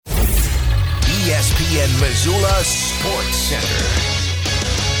ESPN Missoula Sports Center.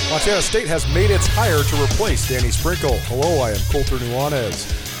 Montana State has made its hire to replace Danny Sprinkle. Hello, I am Colter Nuanez.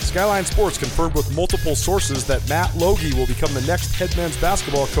 Skyline Sports confirmed with multiple sources that Matt Logie will become the next head men's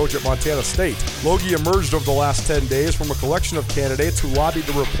basketball coach at Montana State. Logie emerged over the last 10 days from a collection of candidates who lobbied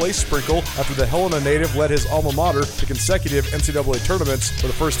to replace Sprinkle after the Helena native led his alma mater to consecutive NCAA tournaments for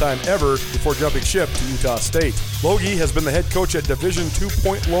the first time ever before jumping ship to Utah State. Logie has been the head coach at Division II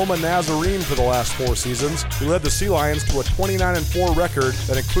Point Loma Nazarene for the last 4 seasons. He led the Sea Lions to a 29-4 record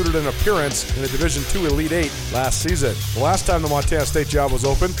that included an appearance in the Division II Elite 8 last season. The last time the Montana State job was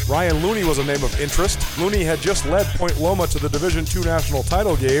open, Ryan Looney was a name of interest. Looney had just led Point Loma to the Division II national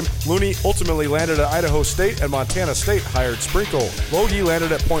title game. Looney ultimately landed at Idaho State, and Montana State hired Sprinkle. Logie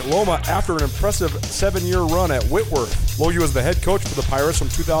landed at Point Loma after an impressive 7-year run at Whitworth. Logie was the head coach for the Pirates from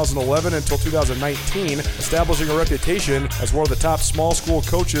 2011 until 2019, establishing a reputation as one of the top small school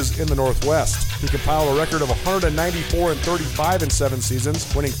coaches in the Northwest. He compiled a record of 194-35 in 7 seasons,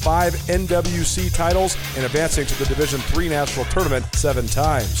 winning 5 NWC titles and advancing to the Division III national tournament 7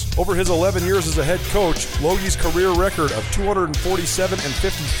 times. Over his 11 years as a head coach, Logie's career record of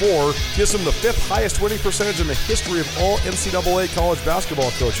 247-54 gives him the 5th highest winning percentage in the history of all NCAA college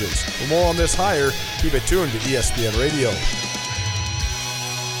basketball coaches. For more on this hire, keep it tuned to ESPN Radio.